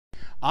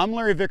I'm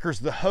Larry Vickers,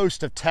 the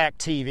host of TAC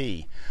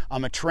TV.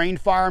 I'm a trained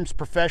firearms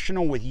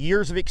professional with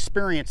years of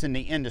experience in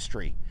the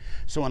industry.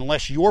 So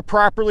unless you're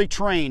properly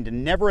trained,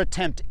 never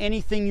attempt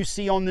anything you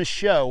see on this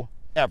show,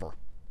 ever.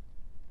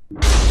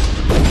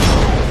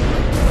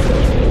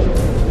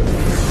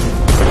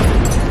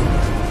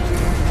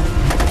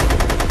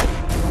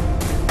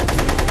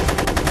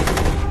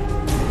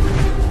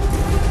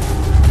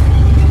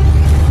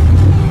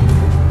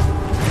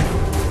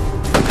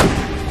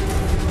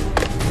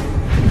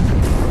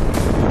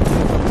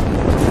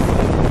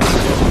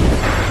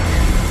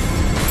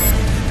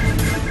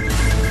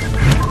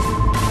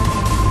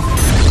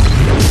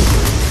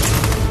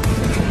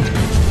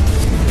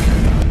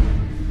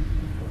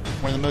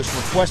 One of the most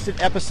requested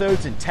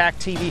episodes in TAC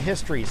TV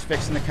history is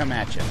fixing to come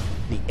at you.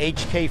 The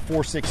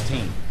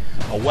HK416,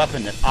 a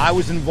weapon that I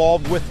was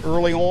involved with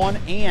early on,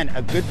 and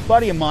a good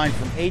buddy of mine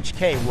from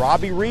HK,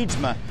 Robbie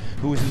Reedsma,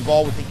 who was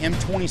involved with the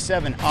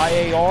M27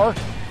 IAR,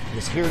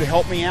 is here to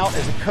help me out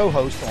as a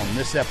co-host on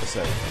this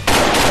episode.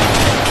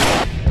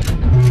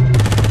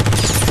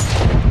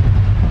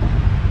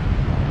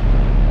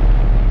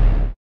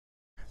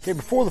 Okay,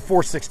 before the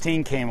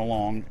 416 came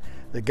along,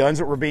 the guns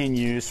that were being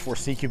used for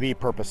CQB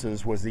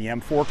purposes was the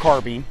M4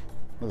 carbine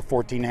with a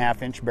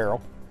 14.5-inch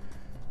barrel,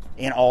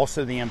 and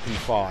also the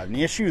MP5. And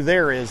the issue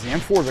there is the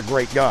M4 is a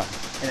great gun,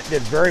 and it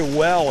did very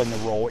well in the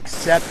role,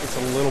 except it's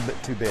a little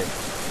bit too big.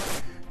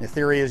 The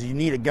theory is you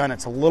need a gun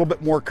that's a little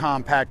bit more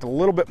compact, a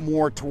little bit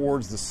more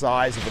towards the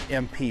size of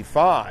an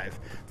MP5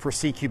 for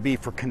CQB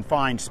for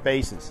confined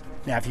spaces.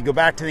 Now, if you go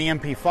back to the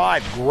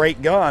MP5,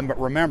 great gun, but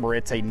remember,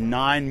 it's a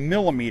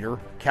 9mm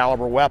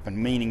caliber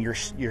weapon, meaning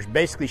you're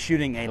basically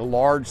shooting a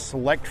large,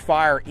 select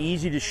fire,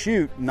 easy to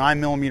shoot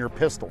 9mm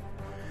pistol.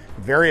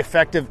 Very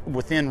effective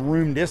within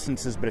room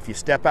distances, but if you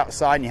step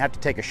outside and you have to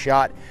take a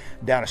shot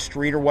down a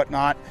street or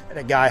whatnot at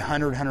a guy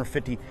 100,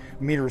 150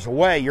 meters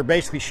away, you're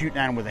basically shooting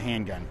at him with a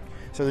handgun.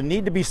 So there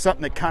need to be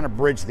something that kind of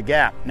bridge the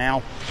gap.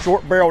 Now,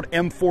 short-barreled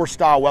M4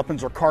 style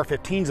weapons or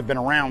CAR-15s have been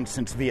around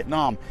since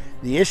Vietnam.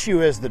 The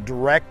issue is the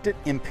directed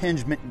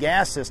impingement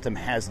gas system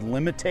has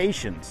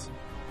limitations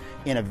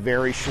in a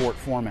very short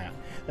format.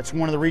 That's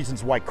one of the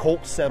reasons why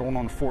Colt settled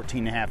on a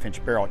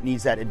 14.5-inch barrel. It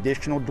needs that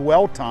additional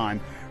dwell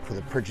time for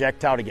the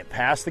projectile to get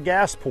past the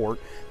gas port,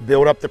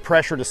 build up the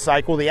pressure to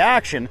cycle the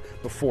action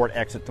before it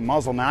exits the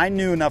muzzle. Now, I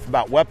knew enough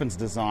about weapons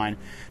design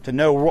to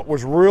know what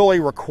was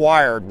really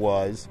required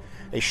was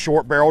a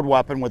short-barreled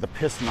weapon with a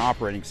piston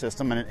operating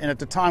system. And at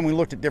the time, we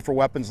looked at different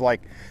weapons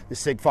like the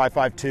SIG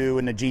 5.52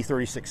 and the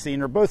G36C,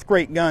 and they're both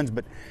great guns,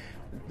 but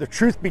the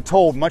truth be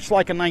told, much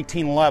like a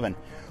 1911,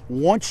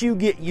 once you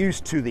get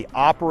used to the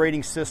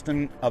operating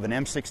system of an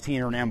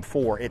M16 or an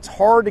M4, it's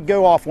hard to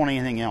go off on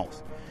anything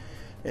else.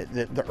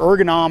 The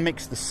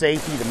ergonomics, the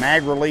safety, the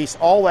mag release,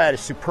 all that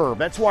is superb.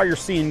 That's why you're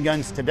seeing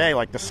guns today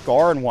like the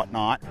SCAR and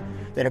whatnot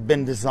that have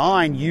been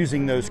designed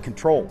using those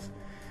controls.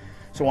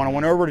 So when I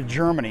went over to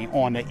Germany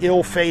on the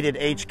ill-fated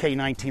HK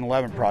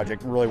 1911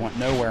 project, it really went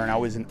nowhere, and I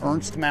was in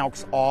Ernst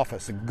Mauch's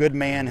office, a good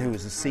man who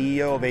was the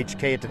CEO of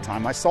HK at the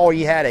time. I saw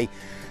he had a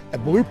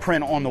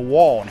blueprint on the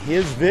wall, and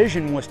his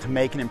vision was to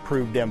make an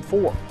improved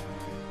M4.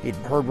 He'd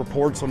heard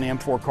reports on the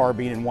M4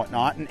 carbine and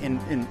whatnot, and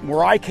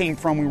where I came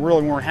from, we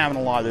really weren't having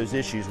a lot of those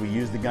issues. We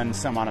used the gun in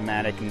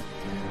semi-automatic, and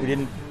we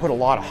didn't put a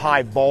lot of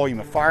high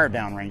volume of fire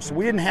downrange, so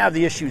we didn't have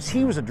the issues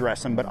he was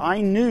addressing, but I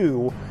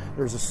knew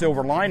there was a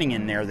silver lining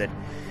in there that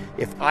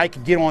if I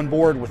could get on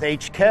board with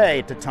HK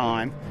at the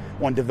time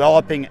on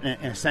developing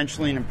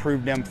essentially an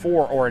improved M4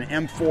 or an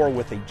M4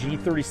 with a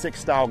G36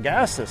 style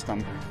gas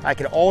system, I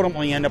could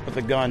ultimately end up with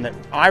a gun that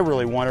I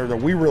really wanted, or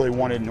that we really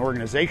wanted in the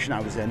organization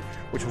I was in,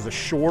 which was a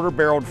shorter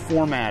barreled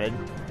formatted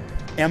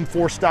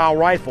M4 style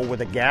rifle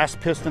with a gas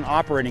piston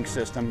operating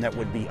system that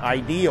would be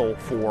ideal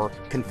for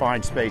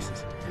confined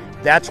spaces.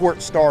 That's where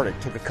it started.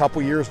 It took a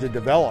couple years to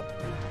develop.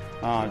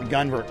 The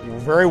gun worked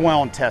very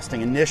well in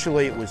testing.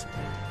 Initially, it was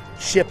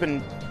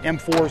shipping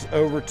M4s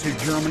over to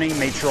Germany,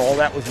 made sure all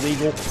that was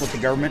legal with the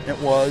government, and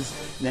it was.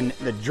 Then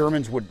the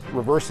Germans would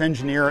reverse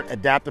engineer it,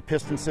 adapt the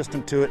piston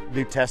system to it,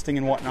 do testing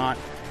and whatnot,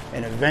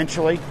 and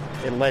eventually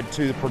it led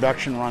to the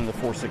production run of the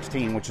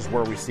 416, which is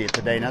where we see it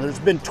today. Now, there's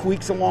been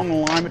tweaks along the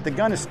line, but the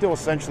gun is still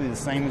essentially the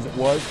same as it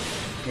was.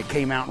 It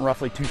came out in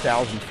roughly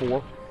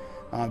 2004.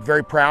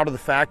 Very proud of the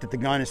fact that the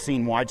gun has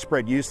seen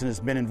widespread use and has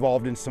been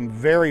involved in some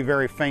very,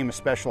 very famous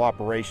special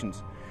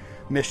operations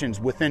missions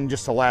within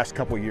just the last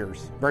couple of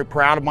years. Very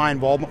proud of my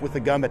involvement with the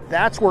gun, but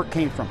that's where it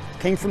came from. It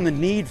came from the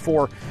need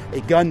for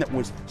a gun that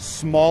was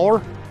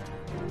smaller,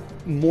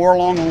 more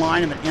along the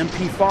line of an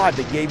MP5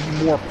 that gave you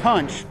more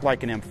punch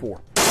like an M4.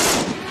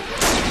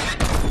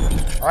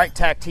 All right,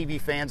 TAC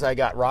TV fans, I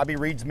got Robbie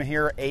Reedsma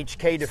here,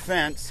 HK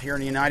Defense here in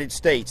the United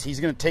States.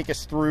 He's going to take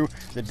us through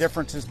the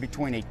differences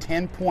between a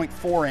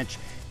 10.4-inch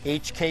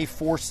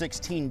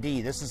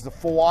HK416D. This is the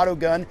full auto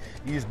gun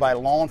used by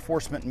law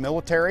enforcement and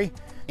military,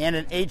 and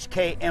an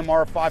HK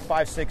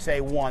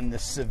MR556A1, the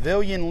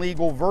civilian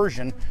legal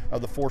version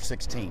of the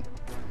 416.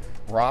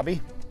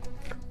 Robbie?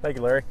 Thank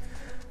you, Larry.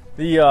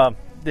 The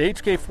The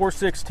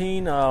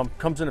HK416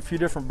 comes in a few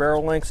different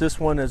barrel lengths. This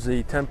one is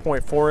the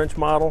 10.4 inch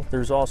model.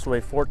 There's also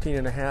a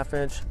 14.5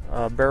 inch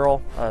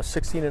barrel, a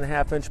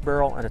 16.5 inch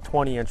barrel, and a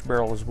 20 inch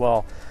barrel as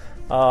well.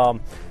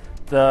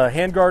 The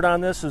handguard on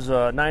this is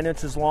 9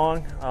 inches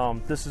long.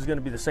 This is going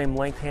to be the same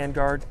length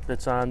handguard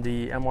that's on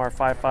the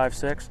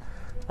MR556.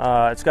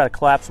 It's got a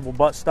collapsible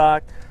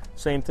buttstock.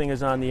 Same thing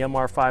as on the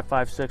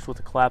MR556 with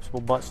a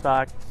collapsible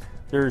buttstock.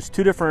 There's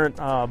two different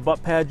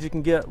butt pads you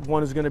can get.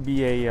 One is going to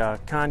be a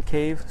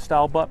concave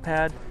style butt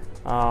pad,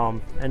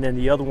 and then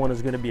the other one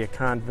is going to be a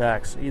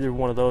convex. Either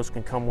one of those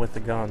can come with the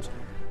guns.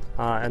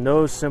 And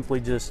those simply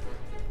just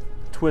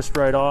twist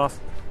right off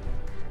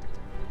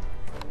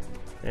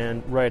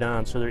and right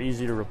on, so they're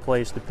easy to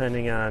replace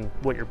depending on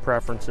what your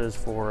preference is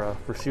for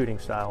shooting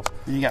styles.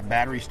 And you got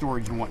battery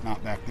storage and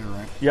whatnot back there,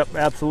 right? Yep,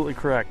 absolutely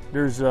correct.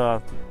 There's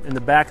in the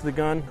back of the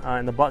gun,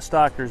 in the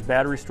buttstock, there's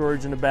battery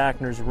storage in the back,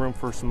 and there's room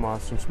for some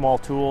small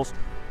tools.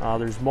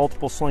 There's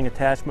multiple sling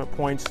attachment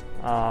points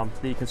that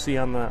you can see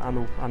on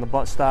the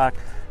buttstock.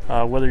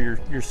 Whether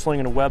you're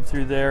slinging a web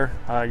through there,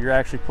 you're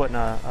actually putting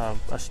a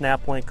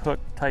snap link hook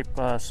type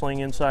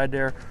sling inside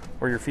there,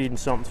 or you're feeding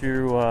something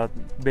through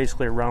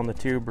basically around the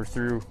tube or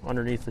through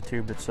underneath the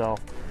tube itself.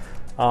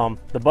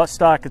 The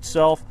buttstock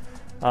itself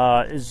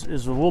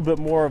is a little bit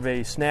more of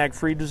a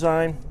snag-free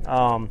design.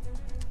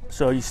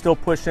 So you still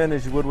push in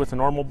as you would with a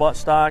normal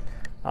buttstock.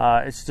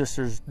 It's just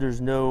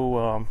there's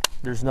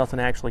nothing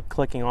actually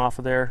clicking off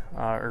of there,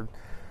 or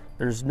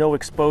there's no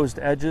exposed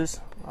edges.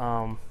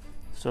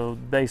 So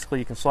basically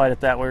you can slide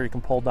it that way, or you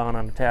can pull down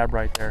on the tab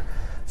right there.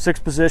 6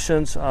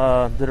 positions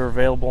that are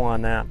available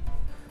on that.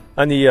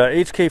 On the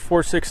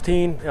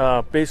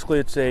HK416, basically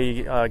it's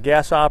a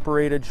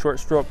gas-operated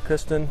short-stroke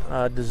piston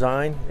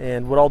design,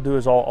 and what I'll do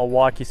is I'll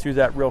walk you through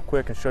that real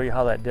quick and show you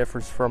how that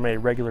differs from a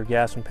regular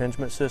gas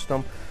impingement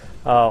system.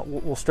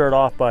 We'll start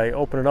off by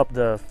opening up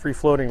the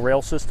free-floating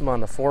rail system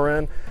on the fore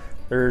end.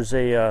 There's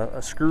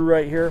a screw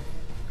right here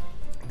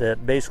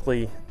that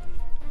basically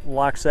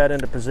locks that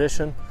into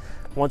position.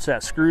 Once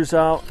that screws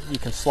out, you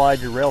can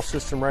slide your rail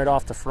system right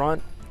off the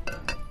front.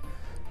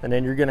 And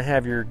then you're going to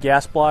have your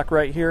gas block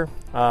right here.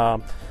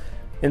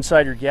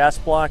 Inside your gas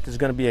block is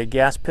going to be a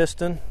gas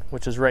piston,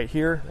 which is right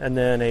here, and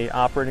then a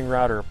operating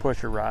rod or a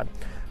pusher rod.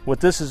 What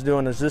this is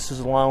doing is this is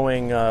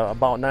allowing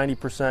about 90%,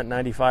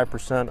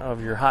 95%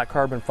 of your hot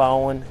carbon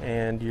fouling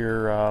and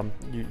your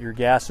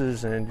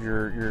gases and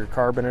your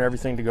carbon and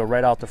everything to go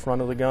right out the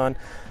front of the gun.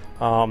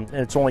 And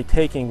it's only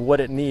taking what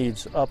it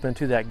needs up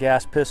into that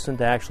gas piston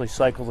to actually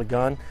cycle the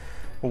gun.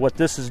 And what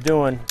this is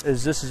doing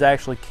is this is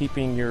actually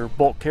keeping your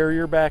bolt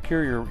carrier back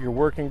here, your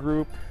working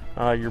group,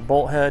 your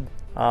bolt head,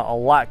 a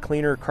lot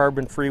cleaner,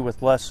 carbon-free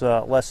with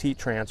less heat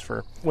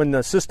transfer. When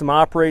the system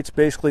operates,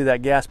 basically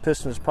that gas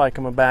piston is probably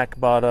coming back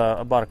about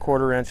a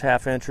 1/4 inch,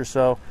 1/2 inch or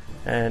so,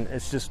 and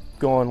it's just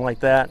going like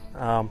that.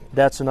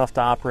 That's enough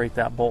to operate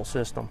that bolt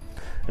system.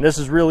 And this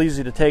is real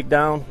easy to take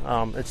down.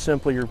 It's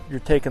simply you're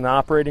taking the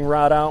operating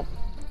rod out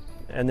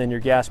and then your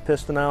gas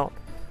piston out.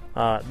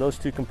 Those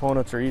two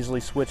components are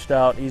easily switched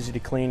out, easy to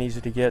clean,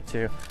 easy to get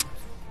to.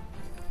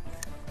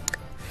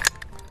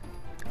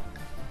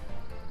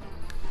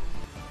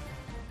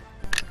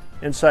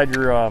 Inside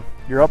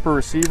your upper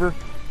receiver,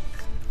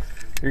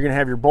 you're going to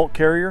have your bolt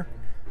carrier,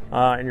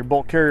 and your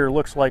bolt carrier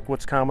looks like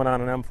what's common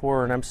on an M4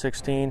 or an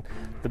M16.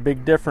 The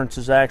big difference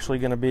is actually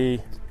going to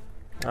be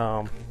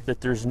that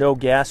there's no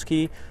gas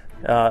key.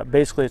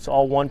 Basically it's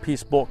all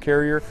one-piece bolt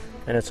carrier,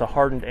 and it's a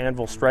hardened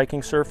anvil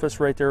striking surface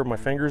right there where my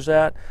finger's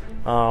at.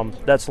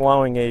 That's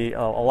allowing a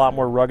lot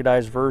more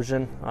ruggedized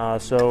version,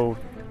 so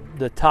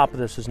the top of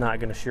this is not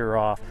going to shear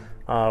off,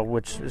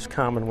 which is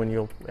common when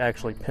you'll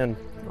actually pin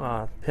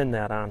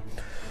that on.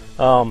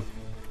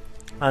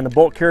 On the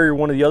bolt carrier,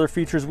 one of the other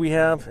features we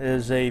have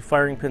is a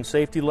firing pin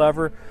safety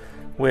lever,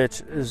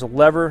 which is a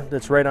lever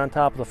that's right on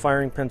top of the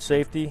firing pin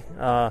safety.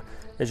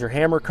 As your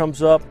hammer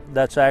comes up,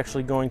 that's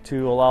actually going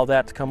to allow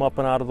that to come up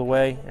and out of the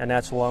way, and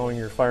that's allowing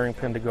your firing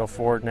pin to go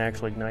forward and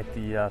actually ignite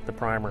the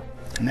primer.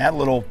 And that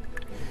little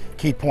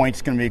key point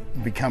is going to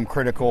become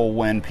critical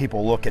when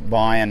people look at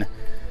buying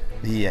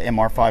the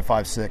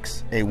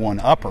MR556 A1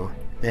 upper.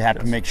 They have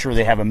to make sure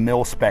they have a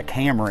mil-spec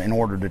hammer in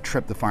order to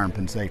trip the firing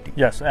pin safety.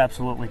 Yes,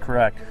 absolutely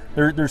correct.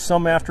 There's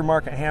some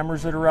aftermarket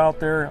hammers that are out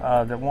there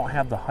that won't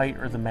have the height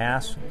or the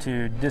mass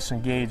to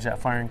disengage that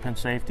firing pin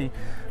safety.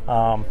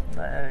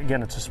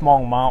 Again, it's a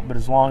small amount, but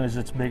as long as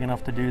it's big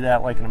enough to do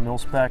that, like in a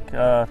mil-spec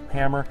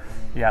hammer,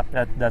 yeah,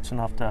 that's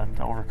enough to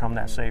overcome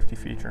that safety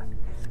feature.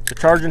 The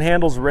charging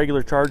handle is a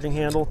regular charging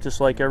handle, just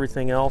like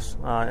everything else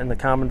in the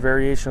common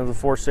variation of the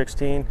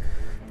 416.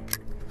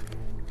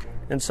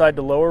 Inside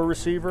the lower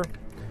receiver,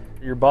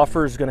 your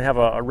buffer is going to have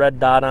a red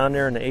dot on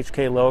there and the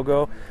HK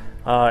logo.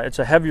 It's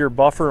a heavier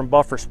buffer and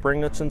buffer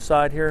spring that's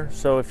inside here.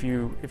 So if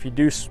you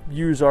do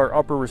use our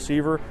upper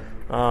receiver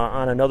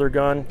on another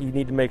gun, you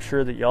need to make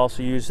sure that you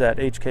also use that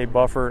HK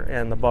buffer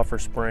and the buffer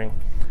spring.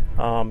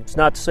 It's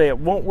not to say it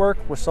won't work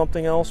with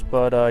something else,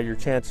 but your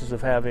chances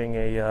of having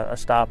a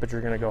stoppage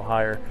are going to go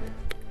higher.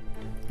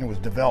 It was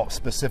developed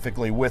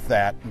specifically with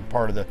that, and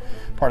part of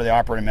the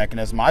operating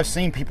mechanism. I've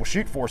seen people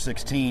shoot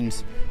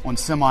 416s on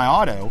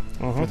semi-auto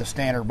with a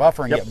standard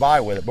buffer and get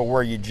by with it, but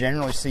where you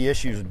generally see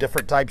issues with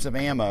different types of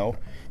ammo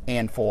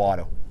and full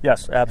auto.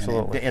 Yes,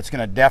 absolutely. It's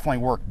going to definitely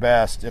work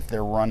best if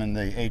they're running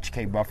the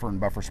HK buffer and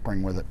buffer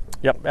spring with it.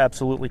 Yep,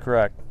 absolutely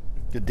correct.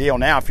 Good deal.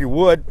 Now, if you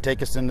would,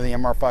 take us into the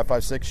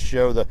MR556,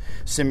 show the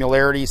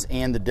similarities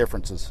and the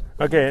differences.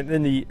 Okay,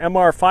 in the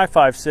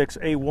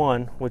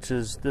MR556A1, which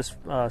is this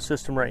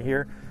system right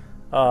here,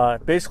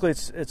 basically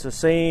it's the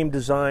same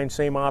design,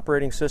 same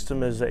operating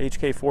system as the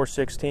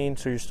HK416,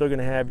 so you're still going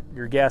to have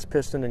your gas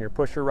piston and your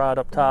pusher rod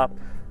up top,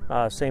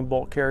 same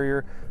bolt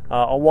carrier.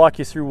 I'll walk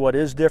you through what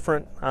is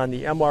different on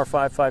the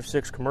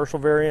MR556 commercial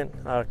variant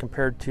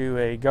compared to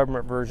a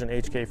government version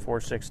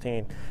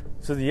HK416.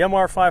 So the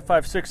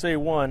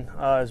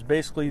MR556A1 is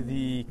basically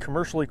the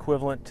commercial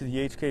equivalent to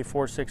the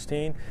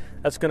HK416.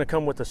 That's going to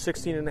come with a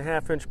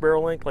 16.5-inch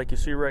barrel length like you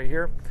see right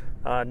here,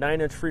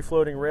 9-inch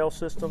free-floating rail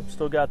system,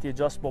 still got the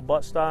adjustable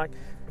buttstock,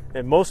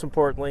 and most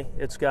importantly,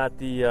 it's got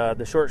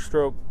the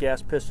short-stroke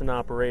gas piston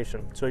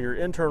operation. So your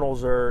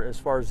internals are, as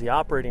far as the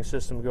operating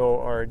system go,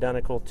 are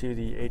identical to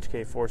the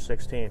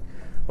HK416.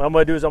 What I'm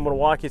going to do is I'm going to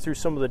walk you through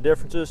some of the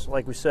differences.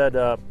 Like we said,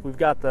 we've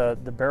got the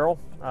barrel,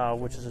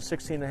 which is a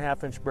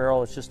 16.5-inch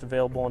barrel. It's just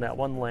available in that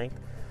one length.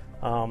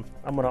 I'm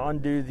going to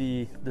undo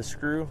the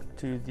screw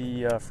to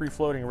the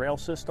free-floating rail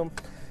system.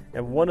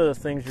 And one of the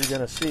things you're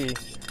going to see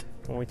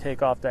when we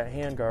take off that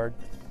handguard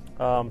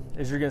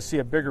is you're going to see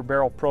a bigger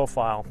barrel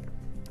profile.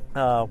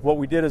 What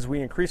we did is we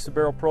increased the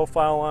barrel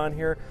profile on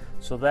here,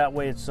 so that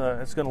way it's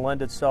going to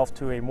lend itself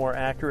to a more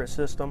accurate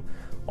system.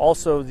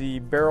 Also, the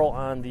barrel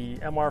on the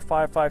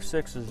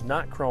MR556 is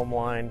not chrome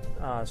lined,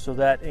 so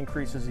that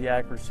increases the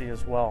accuracy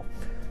as well.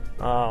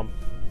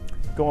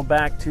 Going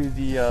back to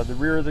the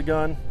rear of the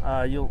gun,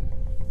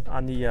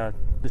 on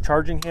the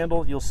charging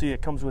handle, you'll see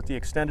it comes with the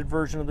extended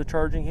version of the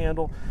charging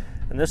handle,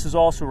 and this is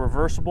also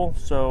reversible,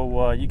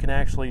 so you can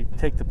actually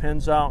take the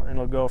pins out and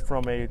it'll go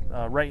from a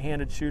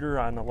right-handed shooter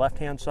on the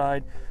left-hand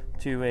side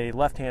to a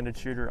left-handed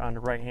shooter on the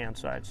right-hand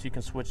side, so you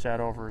can switch that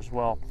over as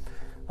well.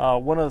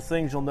 One of the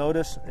things you'll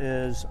notice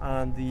is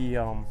on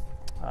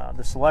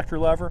the selector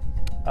lever,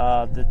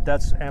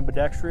 that's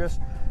ambidextrous.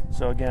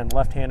 So again,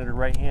 left-handed or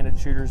right-handed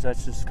shooters,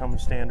 that's just common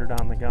standard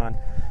on the gun.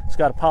 It's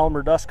got a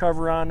polymer dust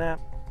cover on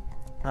that.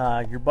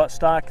 Your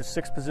buttstock is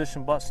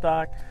 6-position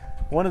buttstock.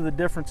 One of the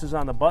differences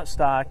on the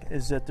buttstock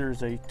is that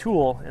there's a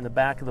tool in the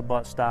back of the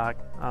buttstock,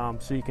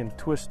 so you can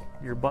twist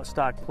your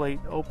buttstock plate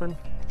open.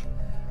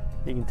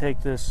 You can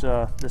take this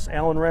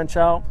Allen wrench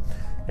out,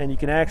 and you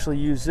can actually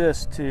use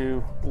this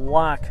to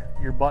lock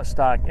your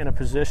buttstock in a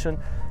position.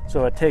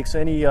 So it takes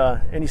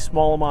any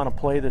small amount of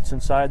play that's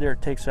inside there,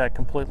 it takes that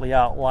completely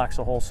out, locks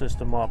the whole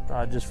system up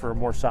just for a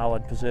more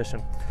solid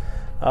position.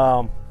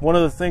 One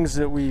of the things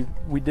that we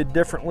did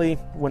differently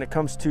when it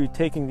comes to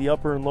taking the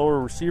upper and lower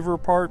receiver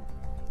apart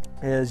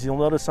is you'll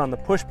notice on the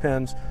push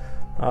pins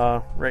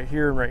right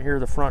here and right here,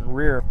 the front and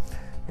rear,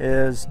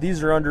 is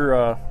these are under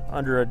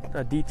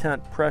a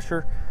detent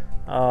pressure.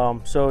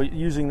 So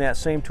using that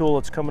same tool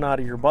that's coming out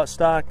of your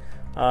buttstock,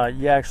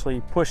 you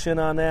actually push in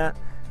on that,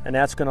 and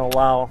that's going to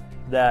allow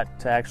that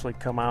to actually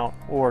come out,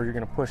 or you're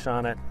going to push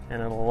on it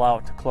and it'll allow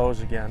it to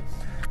close again.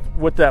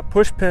 What that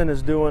push pin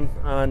is doing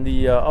on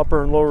the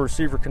upper and lower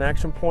receiver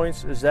connection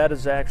points is that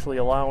is actually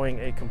allowing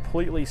a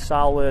completely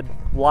solid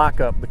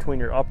lockup between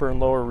your upper and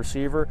lower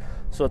receiver,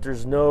 so that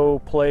there's no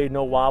play,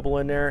 no wobble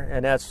in there,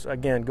 and that's,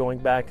 again, going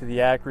back to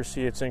the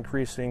accuracy, it's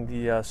increasing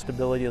the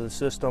stability of the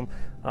system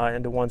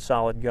into one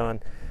solid gun.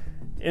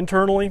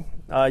 Internally,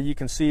 you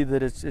can see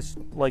that it's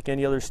like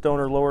any other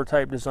stoner lower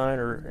type design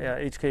or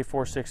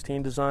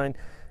HK416 design,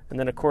 and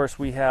then of course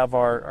we have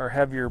our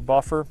heavier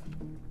buffer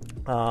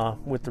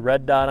with the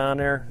red dot on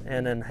there,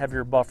 and then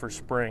heavier buffer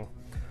spring.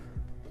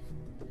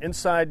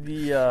 Inside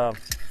the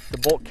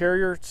bolt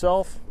carrier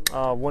itself,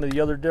 one of the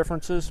other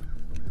differences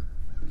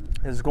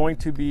is going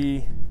to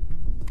be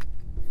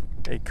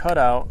a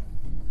cutout,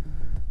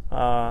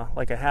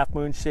 like a half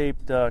moon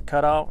shaped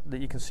cutout that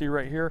you can see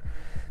right here.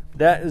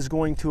 That is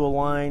going to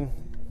align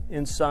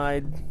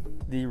inside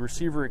the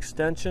receiver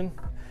extension,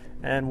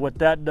 and what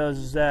that does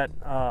is that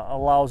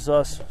allows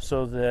us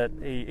so that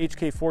a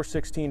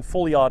HK416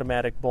 fully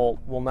automatic bolt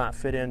will not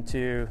fit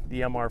into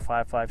the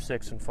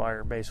MR556 and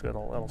fire. Basically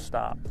it'll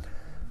stop.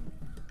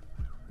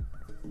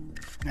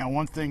 Now,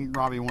 one thing,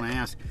 Robbie, I want to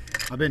ask,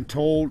 I've been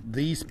told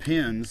these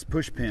pins,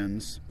 push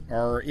pins,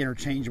 are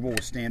interchangeable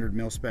with standard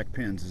mil-spec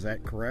pins. Is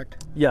that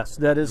correct? Yes,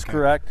 that is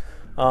correct.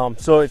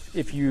 So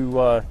if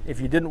you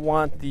didn't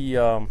want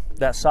the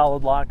that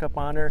solid lockup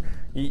on there,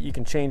 you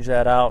can change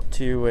that out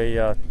to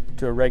a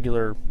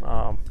regular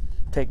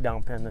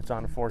takedown pin that's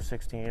on a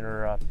 416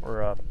 or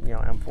a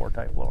M4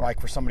 type blower.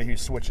 Like for somebody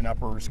who's switching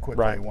uppers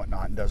quickly and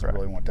whatnot and doesn't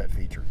really want that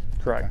feature.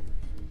 Correct. Okay.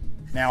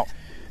 Now,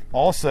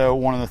 Also,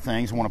 one of the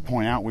things I want to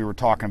point out we were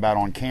talking about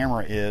on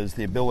camera is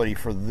the ability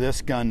for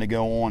this gun to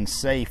go on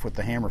safe with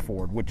the hammer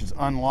forward, which is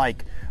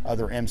unlike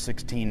other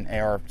M16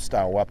 AR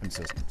style weapon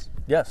systems.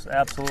 Yes,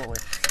 absolutely.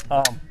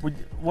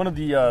 One of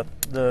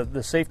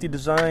the safety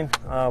design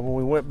when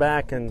we went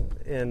back and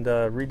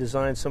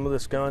redesigned some of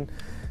this gun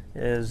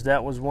is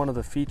that was one of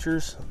the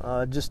features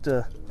just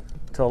to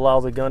allow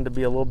the gun to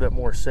be a little bit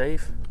more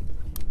safe.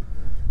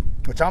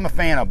 Which I'm a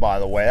fan of, by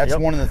the way. That's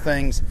one of the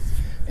things.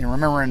 And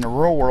remember, in the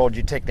real world,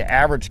 you take the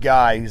average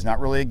guy who's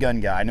not really a gun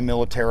guy in the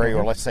military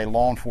or let's say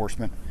law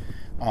enforcement,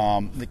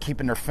 they're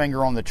keeping their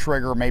finger on the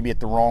trigger maybe at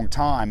the wrong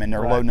time, and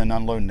they're loading and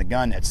unloading the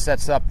gun. It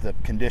sets up the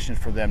conditions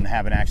for them to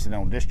have an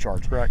accidental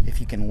discharge. Correct. If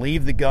you can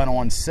leave the gun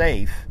on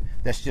safe,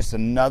 that's just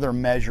another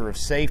measure of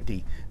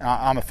safety. And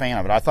I'm a fan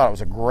of it. I thought it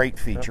was a great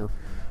feature.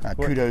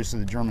 Kudos to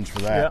the Germans for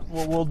that. Yeah,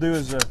 what we'll do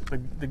is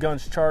the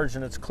gun's charged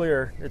and it's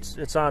clear.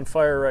 It's on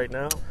fire right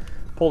now.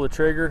 Pull the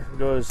trigger,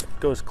 goes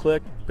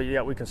click, but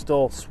yeah, we can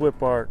still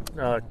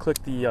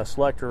click the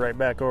selector right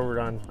back over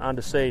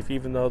onto safe,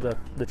 even though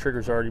the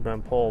trigger's already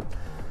been pulled.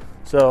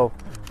 So,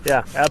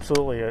 yeah,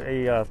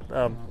 absolutely a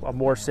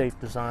more safe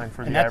design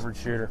for the average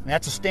shooter.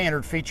 That's a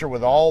standard feature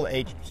with all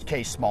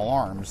HK small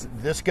arms.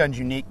 This gun's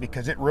unique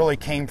because it really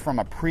came from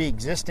a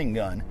pre-existing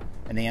gun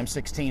in the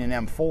M16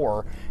 and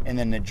M4, and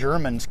then the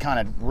Germans kind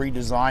of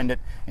redesigned it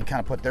and kind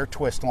of put their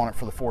twist on it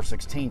for the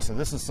 416. So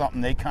this is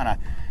something they kind of,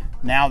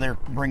 now they're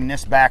bringing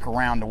this back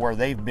around to where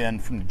they've been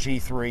from the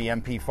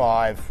G3,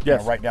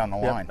 MP5, right down the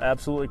line.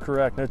 Absolutely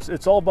correct.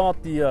 It's all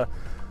about the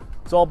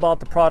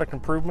product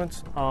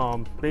improvements.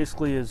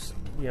 Basically,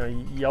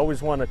 you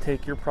always want to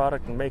take your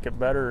product and make it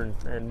better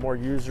and more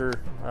user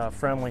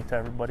friendly to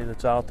everybody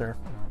that's out there.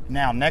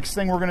 Now, next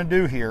thing we're going to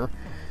do here,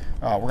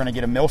 we're going to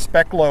get a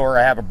mil-spec lower.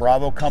 I have a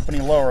Bravo company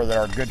lower that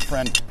our good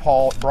friend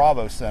Paul at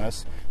Bravo sent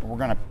us. And we're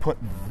going to put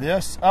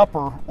this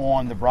upper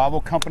on the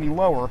Bravo company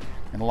lower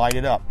and light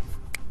it up.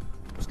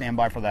 Stand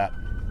by for that.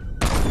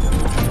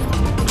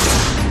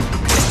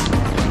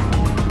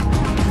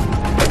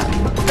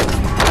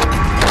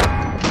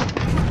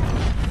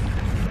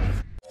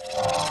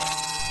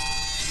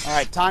 All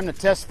right, time to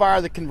test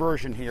fire the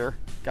conversion here.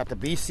 Got the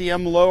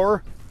BCM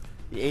lower,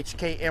 the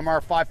HK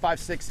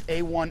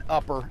MR556A1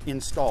 upper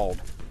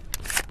installed.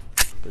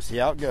 Let's see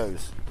how it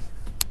goes.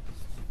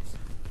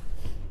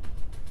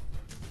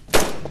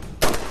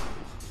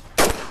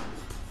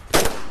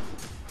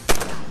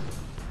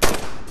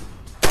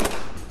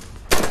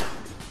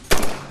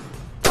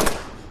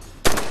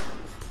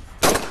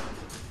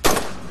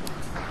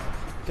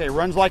 Okay,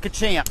 runs like a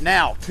champ.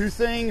 Now, two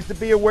things to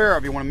be aware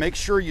of. You want to make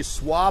sure you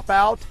swap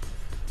out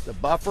the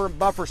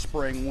buffer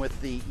spring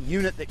with the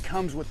unit that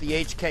comes with the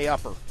HK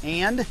upper,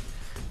 and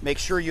make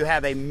sure you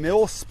have a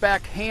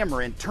mil-spec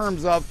hammer in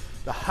terms of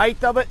the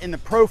height of it and the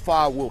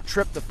profile will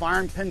trip the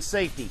firing pin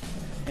safety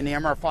in the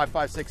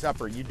MR556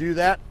 upper. You do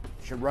that,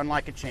 it should run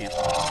like a champ.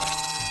 All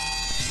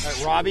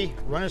right, Robbie,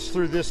 run us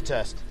through this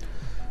test.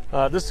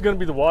 This is going to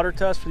be the water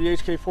test for the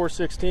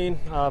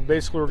HK416.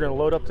 Basically, we're going to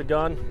load up the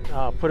gun,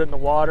 put it in the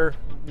water,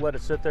 let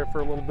it sit there for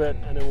a little bit,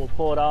 and then we'll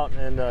pull it out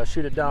and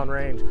shoot it down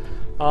range.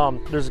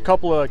 There's a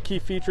couple of key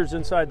features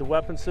inside the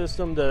weapon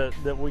system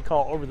that we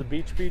call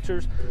over-the-beach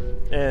features,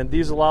 and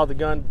these allow the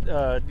gun,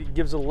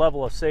 gives it a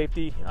level of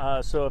safety,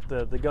 so if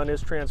the gun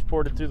is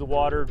transported through the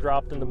water,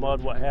 dropped in the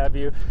mud, what have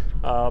you,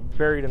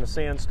 buried in a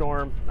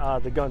sandstorm,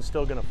 the gun's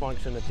still going to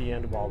function at the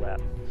end of all that.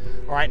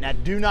 All right, now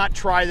do not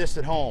try this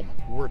at home.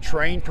 We're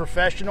trained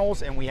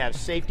professionals and we have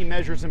safety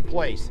measures in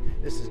place.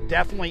 This is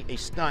definitely a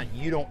stunt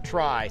you don't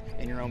try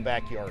in your own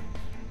backyard.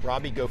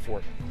 Robbie, go for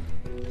it.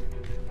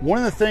 One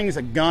of the things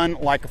a gun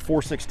like a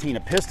 416, a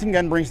piston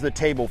gun brings to the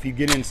table if you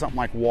get in something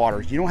like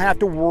water, you don't have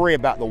to worry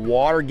about the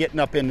water getting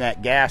up in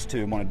that gas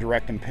tube on a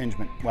direct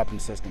impingement weapon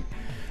system.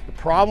 The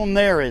problem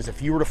there is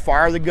if you were to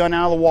fire the gun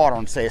out of the water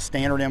on, say, a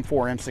standard M4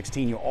 or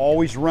M16, you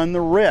always run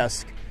the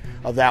risk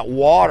of that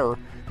water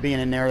being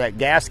in there, that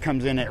gas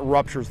comes in, it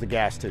ruptures the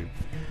gas tube.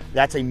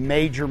 That's a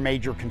major,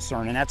 major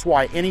concern, and that's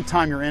why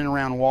anytime you're in and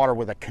around water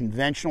with a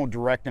conventional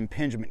direct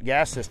impingement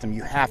gas system,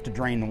 you have to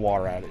drain the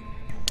water out of it.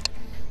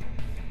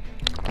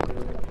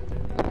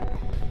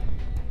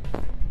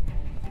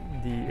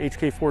 The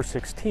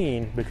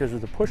HK416, because of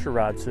the pusher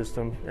rod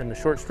system and the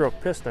short stroke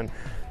piston,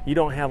 you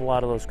don't have a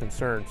lot of those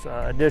concerns.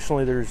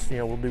 Additionally, there's,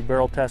 we'll do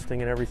barrel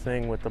testing and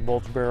everything with the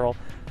bulge barrel,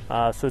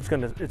 so it's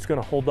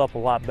gonna hold up a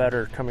lot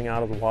better coming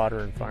out of the water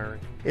and firing.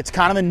 It's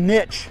kind of a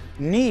niche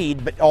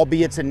need, but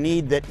albeit it's a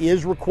need that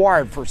is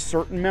required for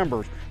certain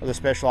members of the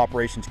special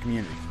operations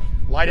community.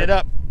 Light it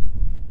up.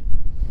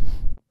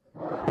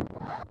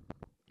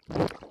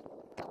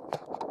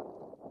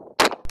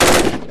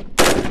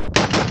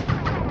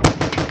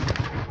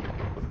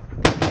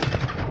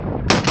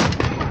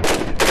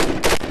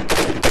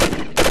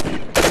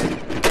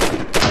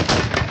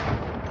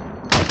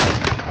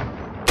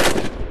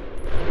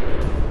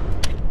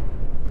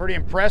 Pretty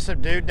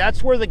impressive, dude.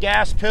 That's where the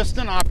gas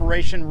piston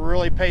operation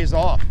really pays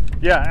off.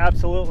 Yeah,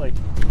 absolutely.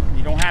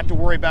 You don't have to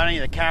worry about any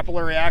of the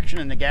capillary action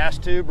in the gas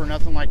tube or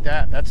nothing like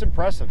that. That's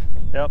impressive.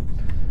 Yep.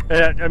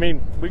 I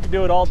mean, we could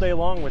do it all day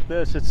long with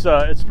this. It's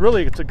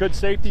a good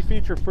safety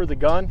feature for the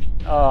gun.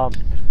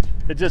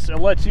 It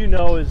lets you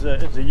know as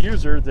a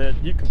user that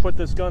you can put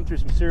this gun through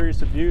some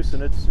serious abuse,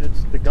 and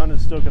the gun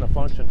is still going to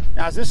function.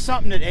 Now, is this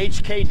something that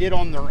HK did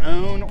on their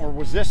own, or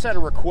was this at a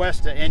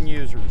request to end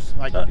users,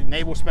 like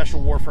Naval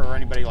Special Warfare or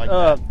anybody like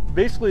that?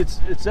 Basically,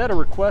 it's at a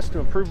request to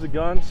improve the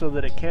gun so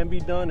that it can be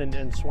done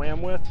and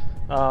swam with,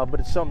 but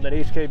it's something that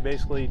HK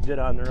basically did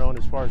on their own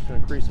as far as to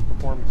increase the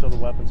performance of the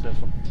weapon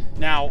system.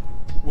 Now,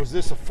 was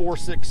this a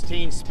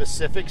 416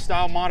 specific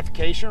style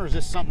modification, or is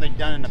this something they've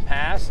done in the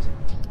past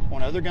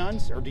on other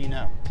guns, or do you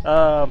know?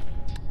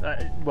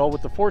 Well,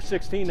 with the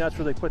 416, that's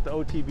where they put the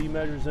OTB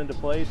measures into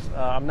place.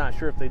 I'm not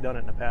sure if they've done it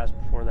in the past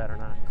before that or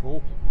not.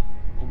 Cool.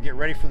 We'll get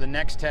ready for the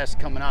next test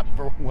coming up.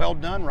 Well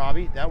done,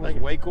 Robbie. That was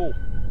way cool.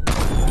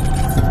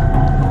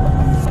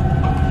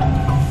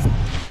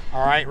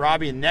 All right,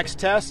 Robbie, the next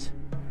test,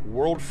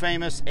 world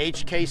famous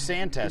HK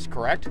sand test,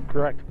 correct?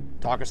 Correct.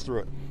 Talk us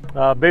through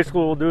it. Basically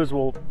what we'll do is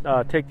we'll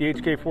take the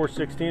HK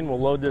 416, we'll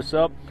load this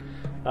up,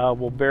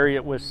 we'll bury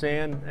it with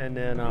sand, and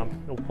then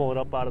we'll pull it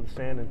up out of the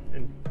sand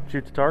and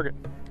shoot the target.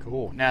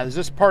 Cool. Now, is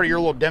this part of your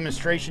little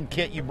demonstration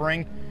kit you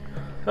bring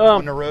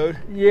on the road?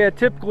 Yeah,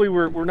 typically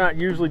we're not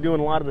usually doing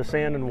a lot of the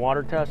sand and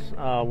water tests.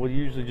 We'll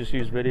usually just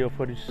use video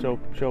footage to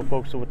show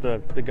folks what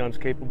the gun's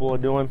capable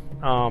of doing.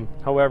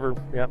 However,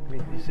 yep,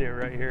 you see it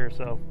right here,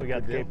 so we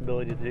got the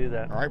capability to do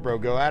that. All right, bro,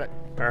 go at it.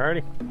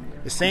 Alrighty.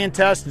 The sand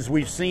test, as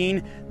we've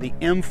seen, the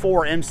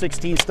M4,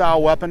 M16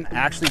 style weapon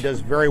actually does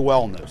very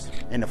well in those,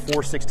 and the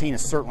 416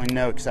 is certainly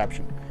no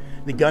exception.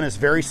 The gun is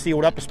very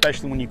sealed up,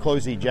 especially when you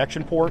close the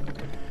ejection port.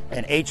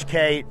 And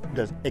HK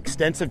does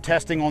extensive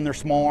testing on their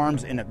small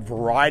arms in a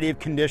variety of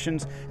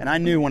conditions, and I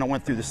knew when I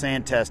went through the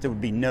sand test it would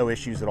be no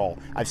issues at all.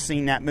 I've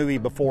seen that movie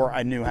before,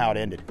 I knew how it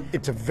ended.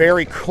 It's a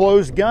very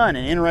closed gun,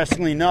 and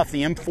interestingly enough,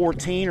 the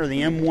M14 or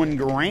the M1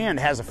 Garand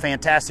has a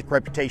fantastic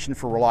reputation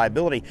for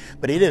reliability,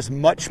 but it is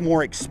much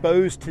more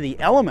exposed to the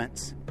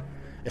elements,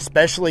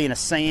 especially in a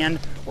sand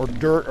or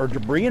dirt or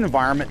debris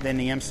environment, than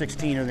the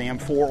M16 or the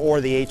M4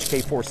 or the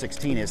HK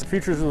 416 is. The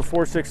features of the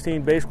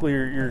 416, basically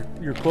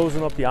you're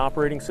closing up the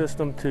operating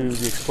system to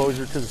the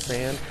exposure to the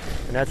sand,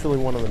 and that's really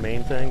one of the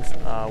main things.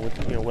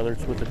 Whether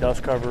it's with the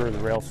dust cover or the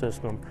rail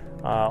system,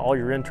 all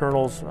your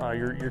internals,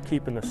 you're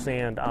keeping the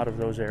sand out of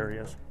those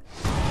areas.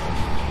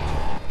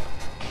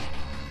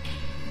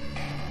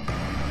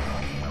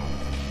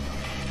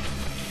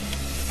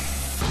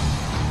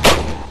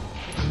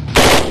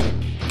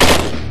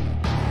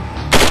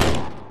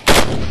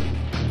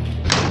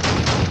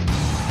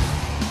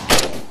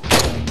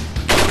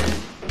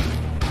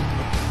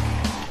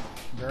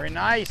 Very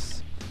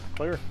nice.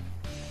 Clear.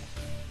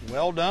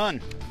 Well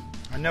done.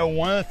 I know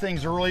one of the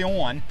things early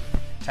on,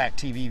 TAC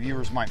TV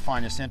viewers might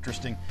find this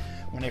interesting,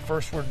 when they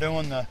first were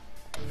doing the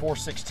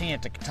 416,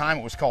 at the time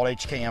it was called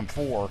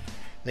HKM4,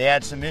 they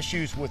had some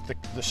issues with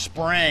the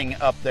spring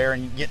up there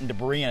and getting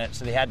debris in it,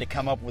 so they had to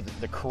come up with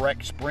the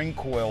correct spring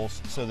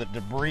coils so that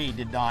debris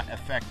did not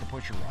affect the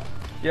pusher rod.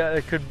 Yeah,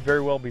 it could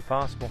very well be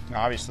possible.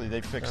 Now, obviously,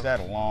 they fixed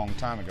that a long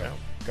time ago.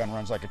 Gun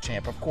runs like a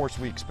champ. Of course,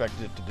 we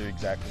expected it to do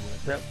exactly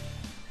that. Yep.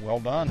 Well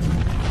done.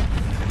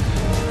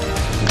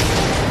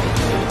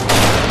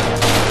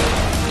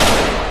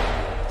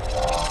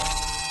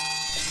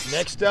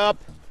 Next up,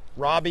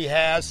 Robbie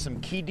has some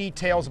key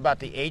details about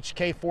the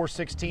HK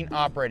 416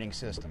 operating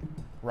system.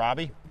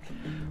 Robbie?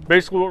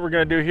 Basically what we're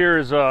going to do here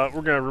is we're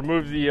going to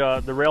remove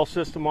the rail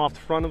system off the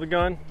front of the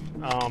gun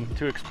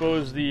to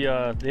expose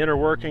the inner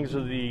workings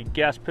of the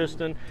gas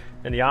piston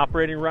and the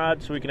operating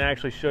rod, so we can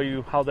actually show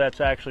you how that's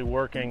actually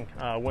working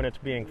when it's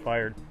being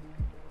fired.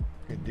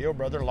 Good deal,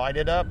 brother. Light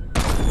it up.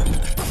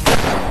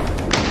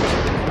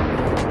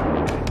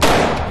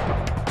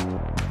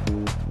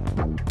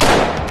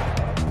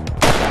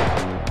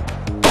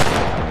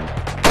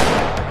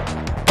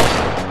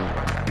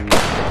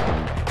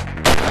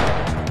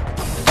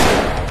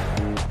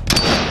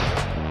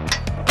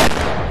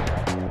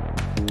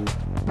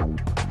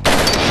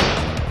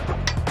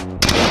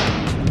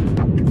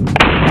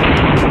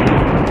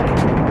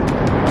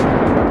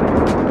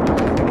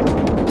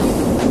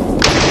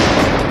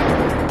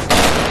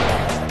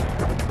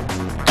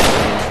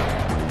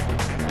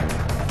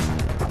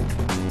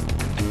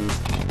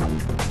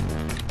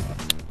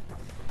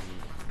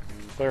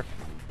 Clear.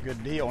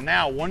 Good deal.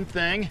 Now, one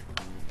thing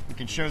we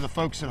can show the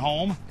folks at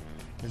home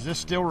is this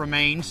still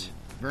remains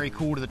very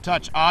cool to the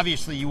touch.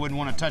 Obviously, you wouldn't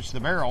want to touch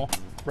the barrel,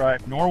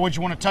 right? Nor would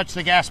you want to touch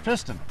the gas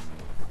piston,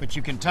 but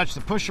you can touch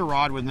the pusher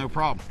rod with no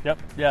problem. Yep.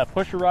 Yeah,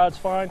 pusher rod's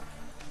fine.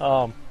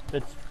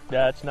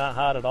 It's not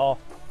hot at all.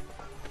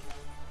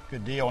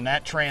 Good deal, and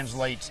that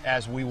translates,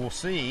 as we will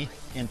see,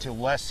 into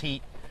less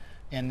heat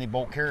in the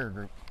bolt carrier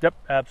group. Yep,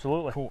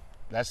 absolutely. Cool.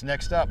 That's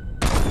next up.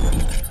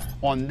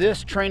 On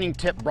this training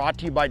tip brought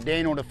to you by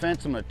Daniel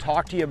Defense, I'm going to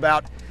talk to you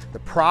about the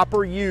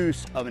proper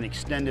use of an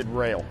extended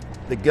rail.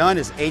 The gun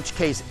is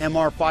HK's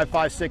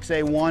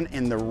MR556A1,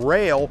 and the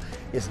rail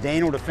is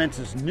Daniel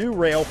Defense's new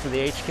rail for the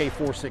HK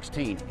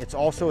 416. It's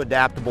also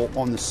adaptable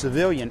on the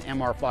civilian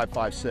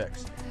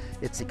MR556.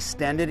 It's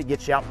extended, it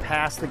gets you out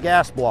past the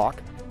gas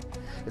block.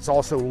 It's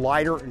also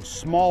lighter and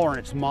smaller, and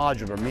it's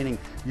modular, meaning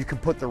you can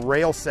put the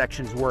rail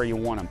sections where you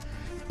want them.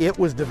 It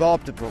was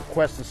developed at the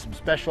request of some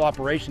special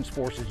operations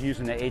forces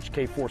using the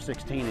HK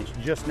 416. It's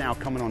just now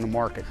coming on the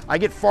market. I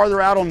get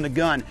farther out on the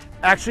gun,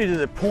 actually to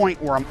the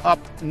point where I'm up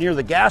near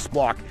the gas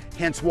block,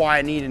 hence why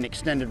I need an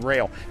extended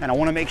rail. And I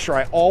want to make sure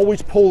I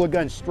always pull the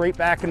gun straight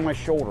back in my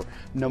shoulder,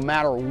 no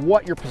matter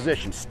what your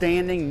position,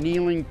 standing,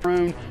 kneeling,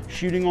 prone,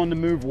 shooting on the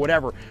move,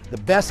 whatever.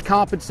 The best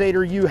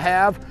compensator you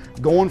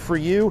have going for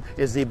you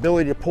is the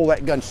ability to pull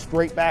that gun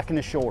straight back in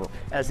the shoulder,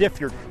 as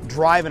if you're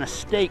driving a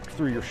stake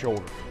through your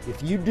shoulder.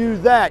 If you do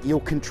that,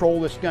 you'll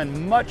control this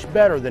gun much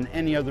better than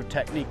any other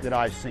technique that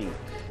I've seen.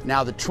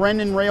 Now, the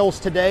trend in rails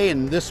today,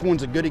 and this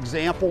one's a good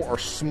example, are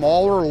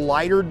smaller,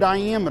 lighter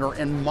diameter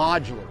and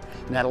modular.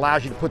 And that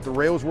allows you to put the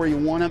rails where you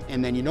want them,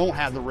 and then you don't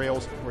have the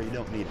rails where you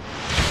don't need them.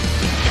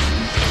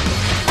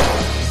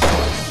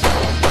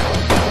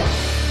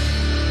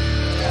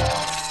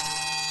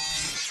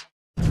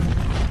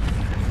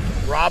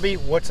 Robbie,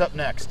 what's up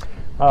next?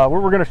 What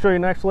we're going to show you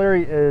next,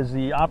 Larry, is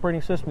the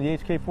operating system, the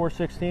HK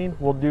 416.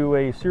 We'll do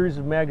a series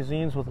of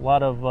magazines with a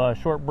lot of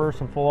short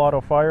bursts and full auto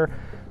fire.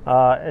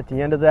 At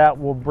the end of that,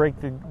 we'll break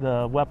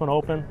the weapon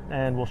open,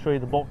 and we'll show you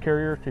the bolt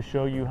carrier to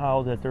show you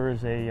how that there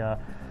is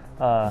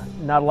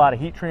not a lot of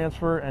heat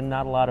transfer and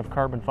not a lot of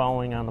carbon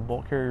fouling on the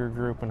bolt carrier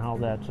group, and how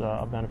that's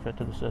a benefit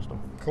to the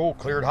system. Cool,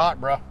 cleared hot,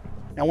 bro.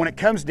 Now, when it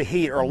comes to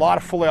heat or a lot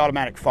of fully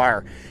automatic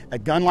fire, a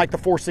gun like the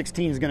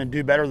 416 is going to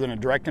do better than a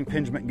direct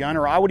impingement gun,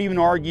 or I would even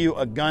argue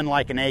a gun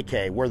like an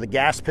AK, where the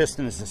gas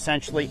piston is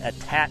essentially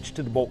attached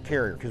to the bolt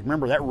carrier. Because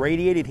remember, that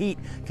radiated heat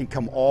can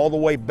come all the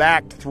way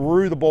back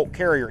through the bolt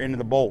carrier into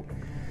the bolt.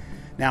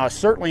 Now,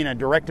 certainly in a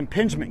direct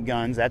impingement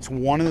guns, that's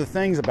one of the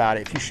things about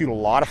it. If you shoot a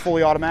lot of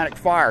fully automatic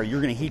fire,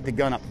 you're going to heat the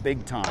gun up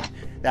big time.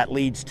 That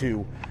leads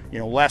to,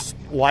 less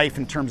life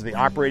in terms of the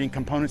operating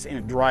components, and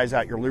it dries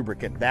out your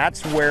lubricant.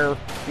 That's where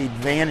the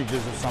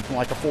advantages of something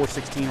like a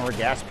 416 or a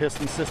gas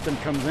piston system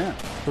comes in.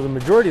 So the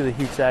majority of the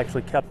heat's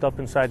actually kept up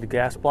inside the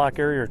gas block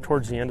area or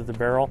towards the end of the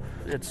barrel.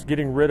 It's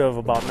getting rid of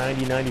about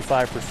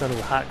 90–95% of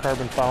the hot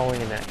carbon fouling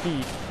and that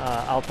heat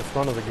out the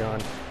front of the gun.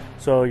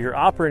 So your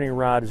operating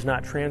rod is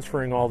not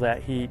transferring all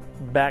that heat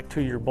back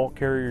to your bolt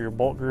carrier, your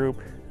bolt group,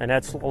 and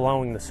that's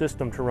allowing the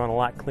system to run a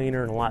lot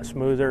cleaner and a lot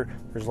smoother.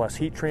 There's less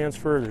heat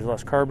transfer, there's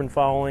less carbon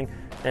fouling,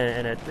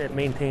 and it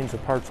maintains the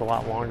parts a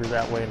lot longer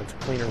that way, and it's a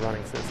cleaner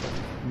running system.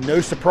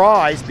 No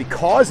surprise,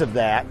 because of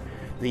that,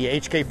 the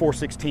HK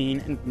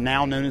 416,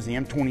 now known as the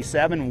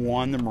M27,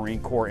 won the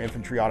Marine Corps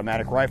Infantry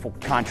Automatic Rifle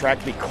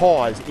contract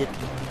because it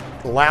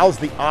allows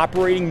the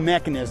operating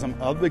mechanism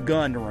of the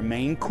gun to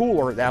remain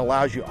cooler. That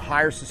allows you a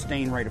higher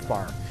sustained rate of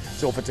fire.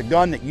 So if it's a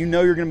gun that you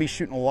know you're going to be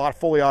shooting a lot of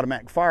fully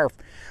automatic fire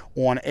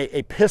on,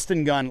 a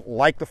piston gun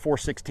like the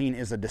 416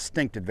 is a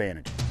distinct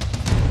advantage.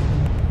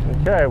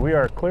 Okay, we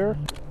are clear.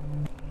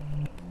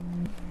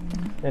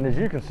 And as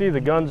you can see, the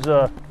gun's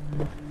the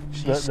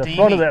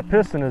front of that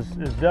piston is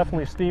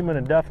definitely steaming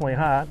and definitely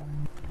hot.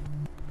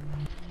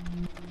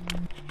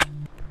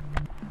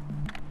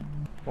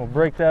 We'll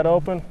break that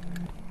open.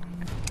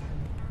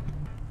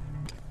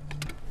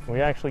 We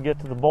actually get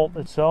to the bolt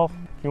itself.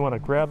 If you want to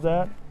grab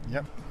that.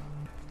 Yep.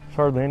 There's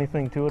hardly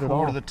anything to it at all.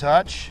 Cool to the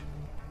touch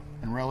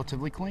and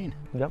relatively clean.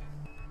 Yep.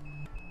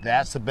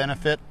 That's the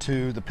benefit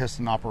to the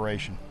piston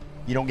operation.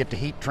 You don't get the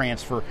heat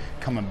transfer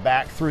coming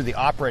back through the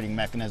operating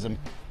mechanism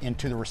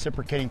into the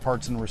reciprocating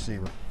parts in the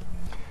receiver.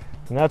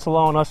 And that's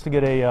allowing us to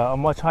get a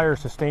much higher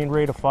sustained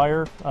rate of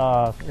fire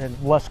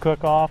and less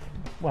cook-off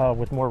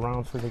with more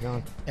rounds for the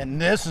gun.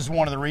 And this is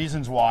one of the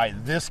reasons why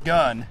this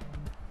gun,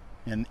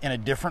 in a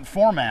different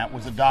format,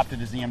 was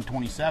adopted as the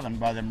M27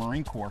 by the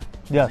Marine Corps.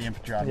 Yes. The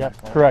infantry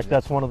Yep. Correct.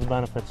 That's one of the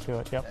benefits to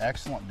it. Yep.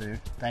 Excellent,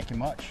 dude. Thank you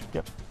much.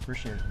 Yep.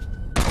 Appreciate it.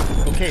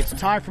 Okay, it's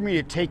time for me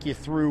to take you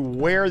through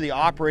where the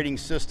operating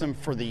system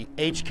for the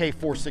HK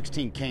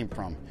 416 came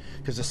from.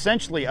 Because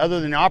essentially, other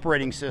than the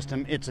operating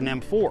system, it's an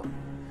M4.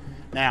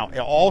 Now, it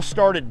all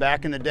started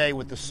back in the day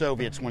with the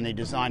Soviets when they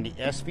designed the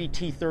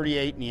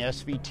SVT-38 and the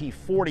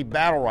SVT-40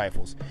 battle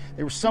rifles.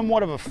 They were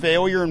somewhat of a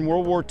failure in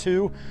World War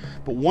II,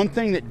 but one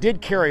thing that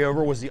did carry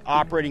over was the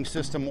operating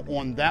system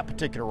on that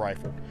particular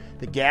rifle.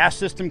 The gas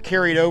system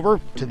carried over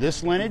to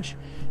this lineage,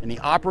 and the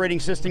operating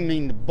system,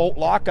 meaning the bolt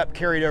lockup,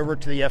 carried over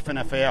to the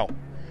FNFAL.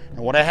 And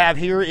what I have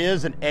here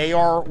is an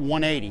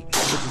AR-180, which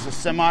is a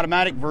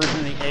semi-automatic version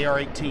of the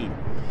AR-18.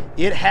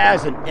 It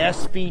has an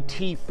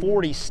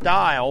SVT-40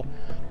 style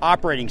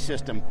operating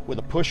system with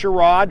a pusher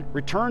rod,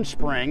 return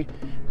spring,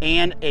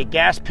 and a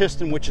gas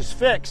piston which is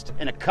fixed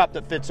and a cup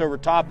that fits over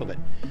top of it.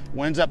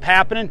 What ends up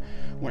happening,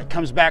 when it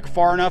comes back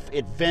far enough,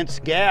 it vents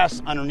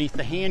gas underneath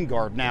the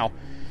handguard. Now,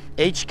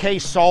 HK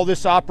saw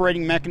this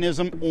operating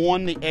mechanism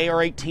on the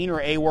AR-18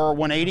 or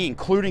AR-180,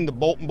 including the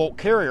bolt and bolt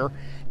carrier,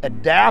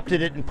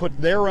 adapted it and put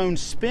their own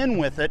spin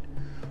with it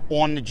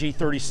on the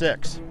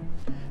G36.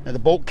 Now, the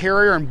bolt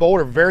carrier and bolt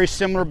are very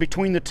similar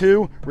between the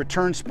two.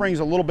 Return spring's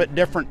a little bit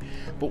different,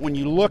 but when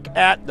you look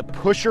at the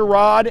pusher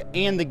rod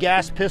and the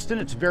gas piston,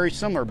 it's very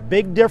similar.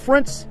 Big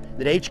difference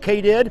that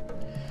HK did,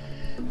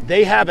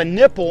 They have a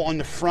nipple on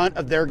the front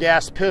of their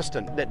gas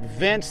piston that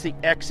vents the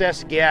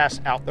excess gas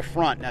out the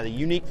front. Now, the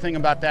unique thing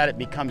about that, it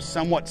becomes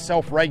somewhat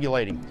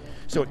self-regulating.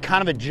 So it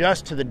kind of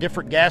adjusts to the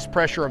different gas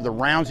pressure of the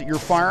rounds that you're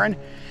firing,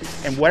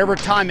 and whatever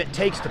time it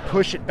takes to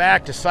push it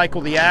back to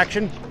cycle the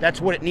action, that's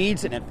what it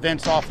needs, and it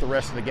vents off the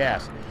rest of the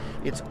gas.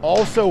 It's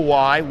also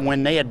why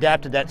when they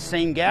adapted that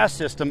same gas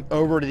system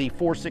over to the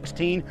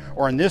 416,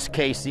 or in this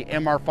case, the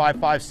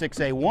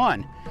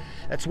MR556A1,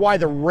 that's why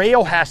the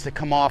rail has to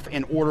come off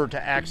in order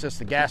to access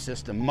the gas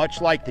system,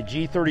 much like the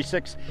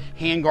G36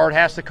 handguard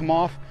has to come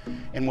off.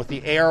 And with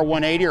the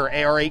AR-180 or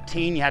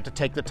AR-18, you have to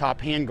take the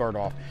top handguard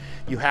off.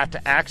 You have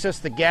to access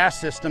the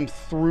gas system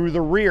through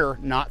the rear,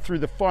 not through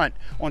the front,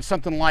 on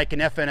something like an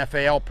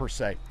FNFAL per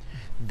se.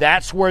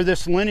 That's where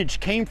this lineage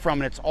came from,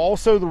 and it's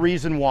also the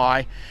reason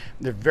why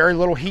there's very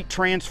little heat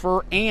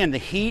transfer, and the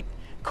heat,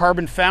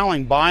 carbon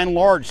fouling, by and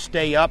large,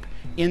 stay up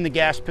in the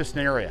gas piston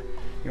area.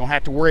 You don't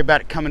have to worry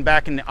about it coming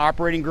back in the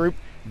operating group.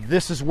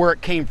 This is where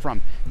it came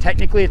from.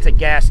 Technically, it's a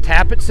gas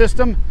tappet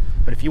system,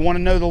 but if you want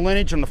to know the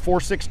lineage on the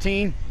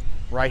 416,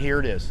 right here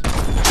it is.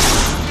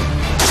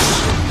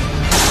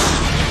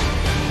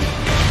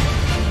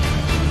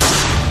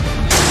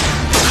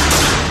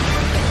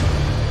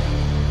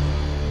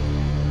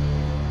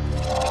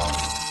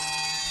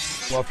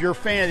 Well, if you're a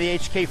fan of the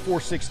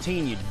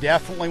HK416, you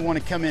definitely want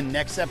to come in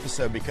next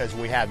episode, because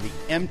we have the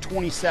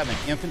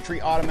M27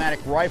 Infantry Automatic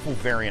Rifle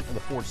variant of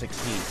the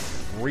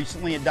 416,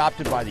 recently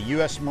adopted by the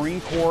U.S. Marine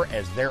Corps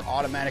as their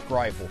automatic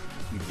rifle.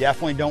 You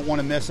definitely don't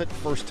want to miss it.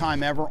 First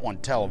time ever on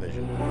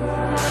television.